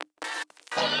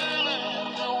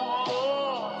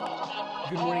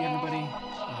Good morning, everybody.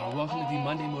 Welcome to the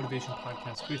Monday Motivation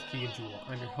Podcast with Keegan Jewell.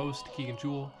 I'm your host, Keegan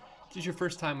Jewell. If this is your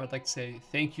first time, I'd like to say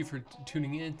thank you for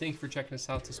tuning in. Thank you for checking us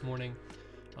out this morning.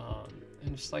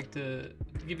 And just like to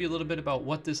give you a little bit about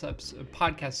what this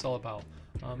podcast is all about.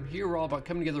 Here, we're all about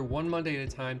coming together one Monday at a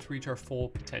time to reach our full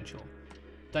potential.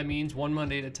 That means one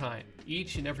Monday at a time.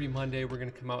 Each and every Monday, we're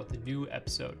going to come out with a new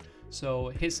episode. So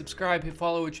hit subscribe, hit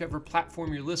follow, whichever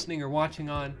platform you're listening or watching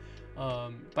on.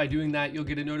 By doing that, you'll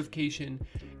get a notification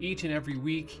each and every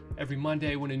week, every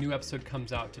Monday when a new episode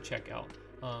comes out to check out.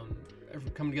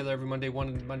 Coming together every Monday,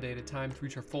 one Monday at a time to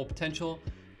reach our full potential.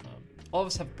 All of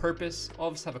us have a purpose. All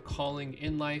of us have a calling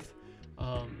in life.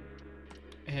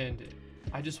 And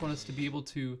I just want us to be able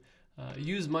to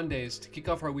use Mondays to kick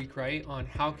off our week right on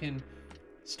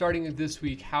starting this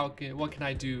week, what can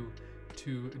I do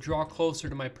to draw closer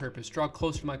to my purpose, draw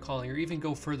closer to my calling, or even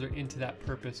go further into that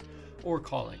purpose or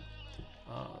calling.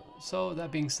 So that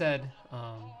being said,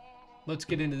 let's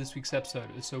get into this week's episode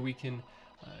so we can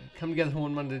come together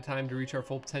one Monday at a time to reach our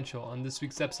full potential on this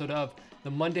week's episode of the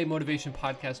Monday Motivation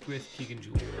Podcast with Keegan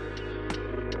Jewell.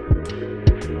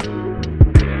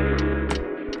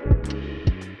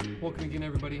 Welcome again,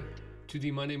 everybody, to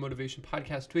the Monday Motivation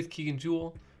Podcast with Keegan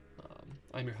Jewell.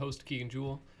 I'm your host, Keegan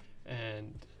Jewell,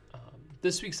 and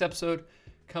this week's episode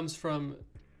comes from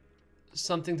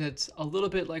something that's a little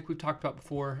bit like we've talked about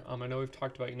before. I know we've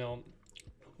talked about,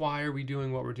 why are we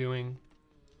doing what we're doing?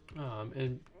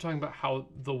 And talking about how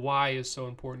the why is so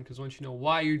important, because once you know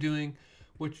why you're doing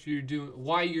what you're doing,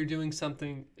 why you're doing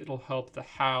something, it'll help the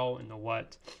how and the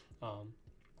what.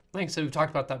 Like I said, we've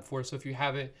talked about that before, so if you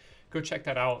haven't, go check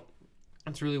that out.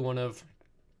 It's really one of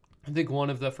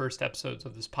the first episodes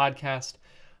of this podcast.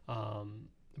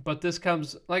 But this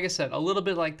comes, like I said, a little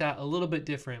bit like that, a little bit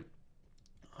different.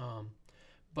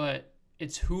 But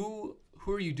it's who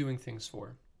are you doing things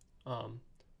for?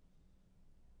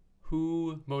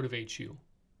 Who motivates you,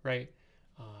 right?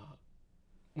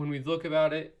 When we look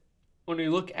at it,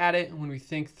 when we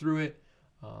think through it,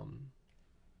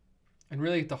 and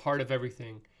really at the heart of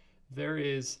everything, there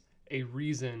is a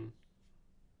reason.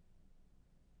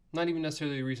 Not even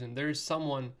necessarily a reason. There is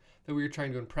someone that we are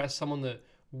trying to impress, someone that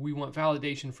we want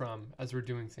validation from as we're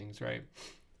doing things, right?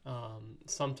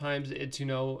 Sometimes it's,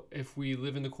 if we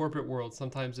live in the corporate world,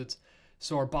 sometimes it's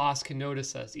so our boss can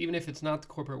notice us, even if it's not the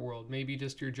corporate world, maybe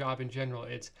just your job in general.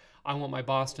 It's, I want my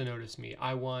boss to notice me.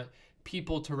 I want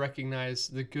people to recognize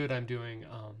the good I'm doing.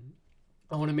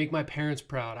 I want to make my parents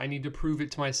proud. I need to prove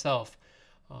it to myself.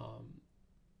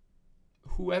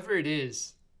 Whoever it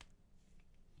is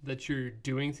that you're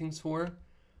doing things for,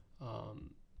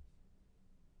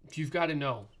 you've got to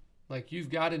know. You've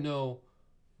got to know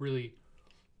really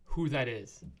who that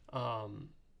is.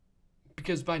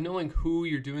 Because by knowing who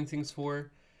you're doing things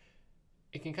for,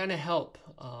 it can kind of help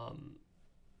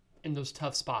in those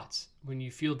tough spots when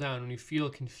you feel down, when you feel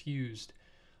confused.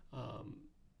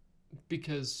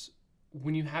 Because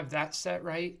when you have that set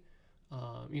right,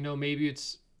 maybe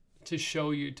it's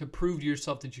to prove to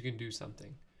yourself that you can do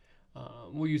something.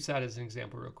 We'll use that as an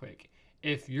example real quick.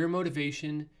 If your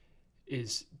motivation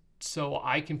is so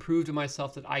I can prove to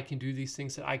myself that I can do these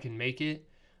things, that I can make it,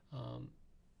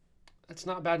 that's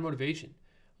not bad motivation.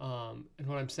 And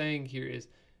what I'm saying here is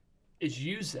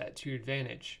use that to your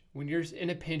advantage. When you're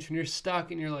in a pinch, when you're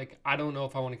stuck and you're like, I don't know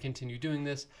if I want to continue doing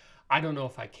this. I don't know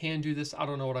if I can do this. I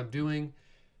don't know what I'm doing.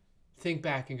 Think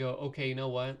back and go, okay, you know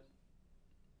what?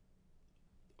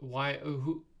 Why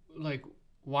do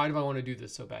I want to do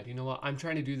this so bad? You know what? I'm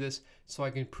trying to do this so I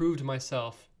can prove to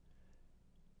myself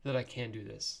that I can do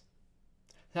this.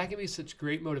 That can be such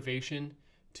great motivation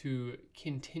to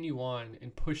continue on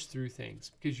and push through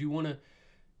things, because you want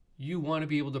to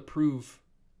be able to prove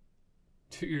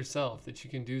to yourself that you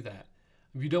can do that.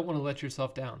 You don't want to let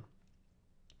yourself down.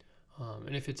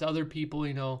 And if it's other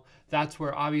people, that's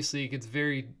where obviously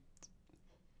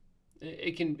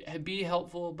it can be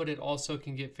helpful, but it also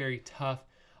can get very tough,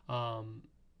 and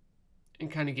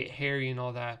kind of get hairy and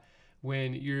all that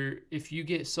if you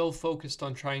get so focused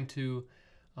on trying to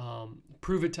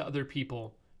prove it to other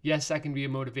people. Yes, that can be a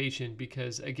motivation,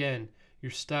 because again,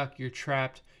 you're stuck, you're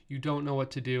trapped, you don't know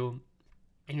what to do,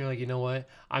 and you're like, you know what,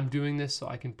 I'm doing this so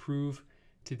I can prove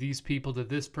to these people, to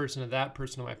this person, to that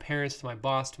person, to my parents, to my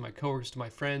boss, to my coworkers, to my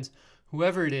friends,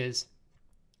 whoever it is,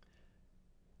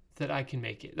 that I can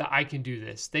make it, that I can do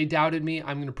this. They doubted me,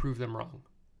 I'm going to prove them wrong.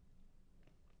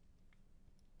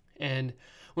 And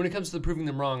when it comes to proving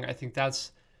them wrong, I think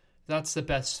that's the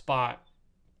best spot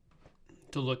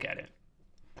to look at it.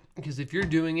 Because if you're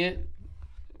doing it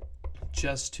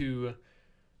just to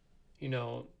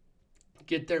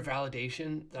get their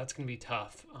validation, that's going to be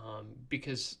tough,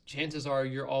 because chances are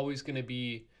you're always going to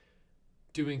be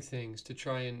doing things to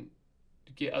try and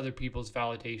get other people's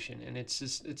validation, and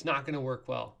it's not going to work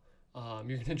well.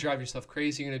 You're going to drive yourself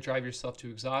crazy. You're going to drive yourself to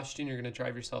exhaustion. You're going to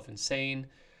drive yourself insane,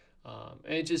 and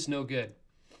it's just no good.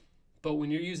 But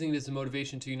when you're using it as a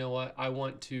motivation to, you know what, I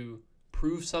want to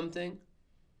prove something,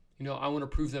 I want to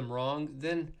prove them wrong,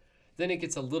 then it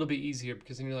gets a little bit easier,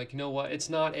 because then you're like, you know what, it's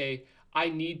not I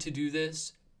need to do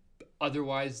this,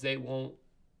 otherwise they won't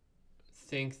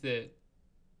think that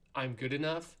I'm good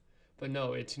enough. But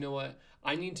no, it's, you know what,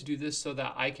 I need to do this so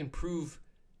that I can prove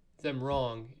them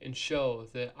wrong and show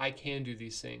that I can do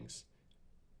these things.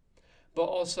 But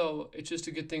also, it's just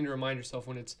a good thing to remind yourself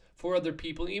when it's for other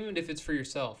people, even if it's for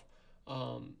yourself.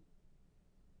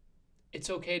 It's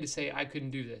okay to say, I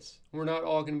couldn't do this. We're not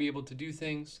all going to be able to do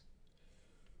things.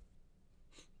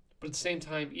 But at the same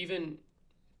time, even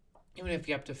if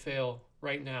you have to fail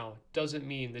right now, doesn't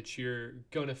mean that you're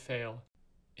going to fail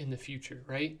in the future,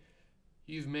 right?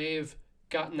 You may have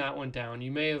gotten that one down.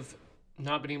 You may have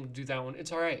not been able to do that one.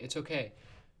 It's all right. It's okay.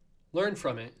 Learn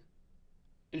from it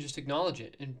and just acknowledge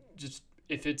it. And just,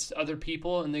 if it's other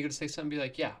people and they're going to say something, be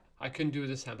like, yeah, I couldn't do it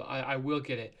this time, but I will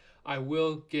get it. I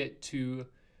will get to,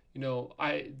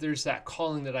 there's that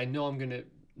calling that I know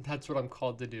that's what I'm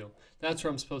called to do. That's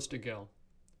where I'm supposed to go.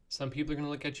 Some people are going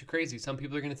to look at you crazy. Some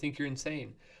people are going to think you're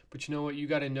insane. But you know what? You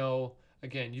got to know,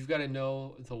 again, you've got to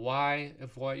know the why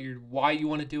of why you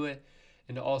want to do it.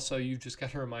 And also, you've just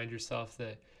got to remind yourself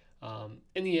that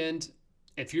in the end,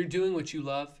 if you're doing what you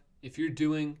love, if you're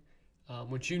doing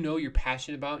what you know you're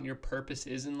passionate about and your purpose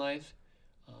is in life,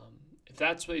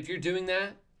 if you're doing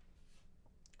that,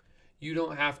 you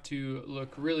don't have to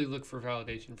look for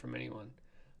validation from anyone.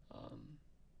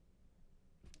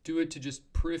 Do it to just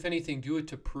if anything, do it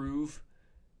to prove.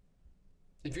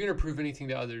 If you're going to prove anything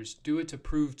to others, do it to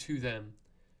prove to them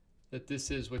that this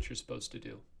is what you're supposed to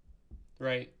do,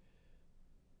 right?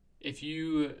 If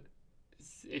you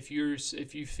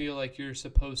feel like you're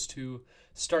supposed to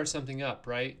start something up,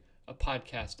 right? A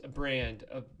podcast, a brand,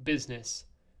 a business,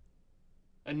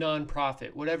 a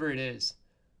nonprofit, whatever it is,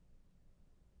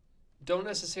 don't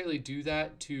necessarily do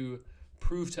that to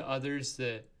prove to others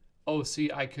that, oh,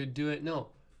 see, I could do it. No.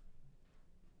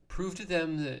 Do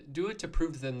it to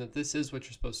prove to them that this is what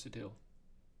you're supposed to do.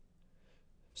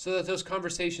 So that those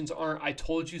conversations aren't, I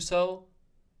told you so,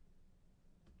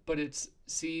 but it's,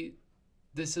 see,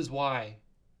 this is why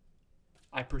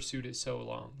I pursued it so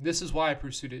long. This is why I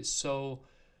pursued it so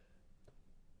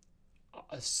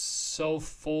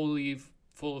fully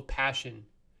full of passion,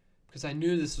 because I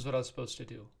knew this is what I was supposed to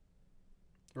do.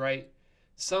 Right?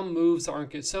 Some moves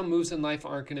in life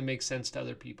aren't going to make sense to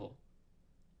other people.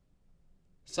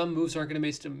 Some moves aren't going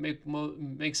to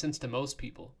make sense to most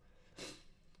people.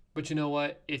 But you know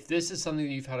what? If this is something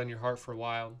that you've had on your heart for a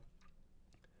while,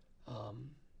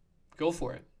 go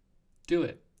for it. Do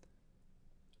it.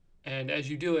 And as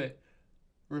you do it,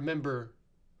 remember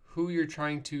who you're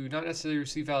trying to not necessarily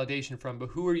receive validation from, but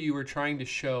who you are trying to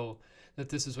show that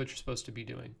this is what you're supposed to be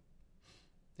doing.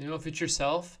 If it's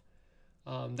yourself,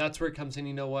 that's where it comes in.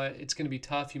 You know what? It's going to be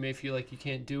tough. You may feel like you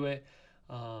can't do it.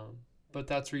 But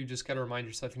that's where you just got to remind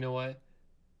yourself, you know what?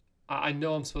 I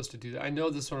know I'm supposed to do that. I know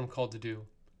this is what I'm called to do.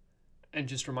 And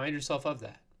just remind yourself of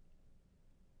that.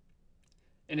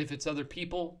 And if it's other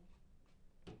people,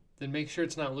 then make sure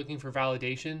it's not looking for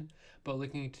validation, but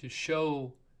looking to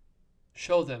show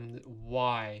them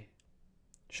why.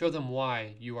 Show them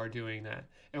why you are doing that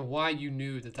and why you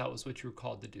knew that was what you were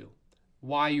called to do.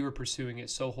 Why you were pursuing it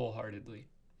so wholeheartedly.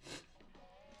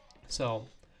 So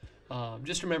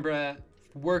just remember that.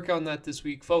 Work on that this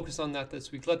week. Focus on that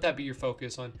this week. Let that be your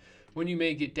focus on when you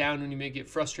may get down, when you may get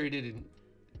frustrated and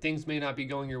things may not be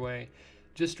going your way.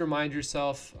 Just remind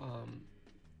yourself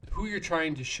who you're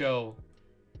trying to show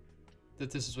that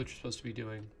this is what you're supposed to be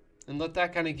doing. And let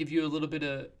that kind of give you a little bit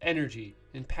of energy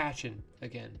and passion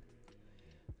again.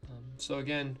 So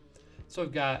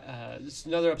I've got this is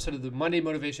another episode of the Monday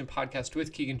Motivation Podcast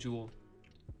with Keegan Jewell,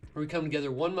 where we come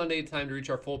together one Monday at a time to reach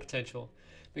our full potential.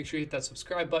 Make sure you hit that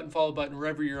subscribe button, follow button,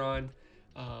 wherever you're on.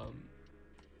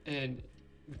 And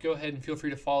go ahead and feel free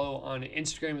to follow on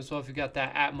Instagram as well if you've got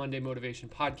that at Monday Motivation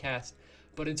Podcast.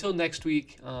 But until next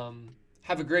week,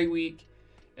 have a great week.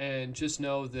 And just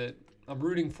know that I'm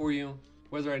rooting for you,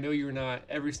 whether I know you or not.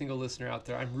 Every single listener out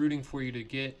there, I'm rooting for you to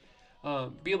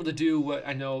be able to do what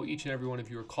I know each and every one of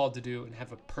you are called to do and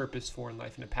have a purpose for in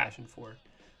life and a passion for.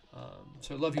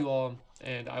 So I love you all,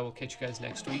 and I will catch you guys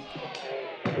next week.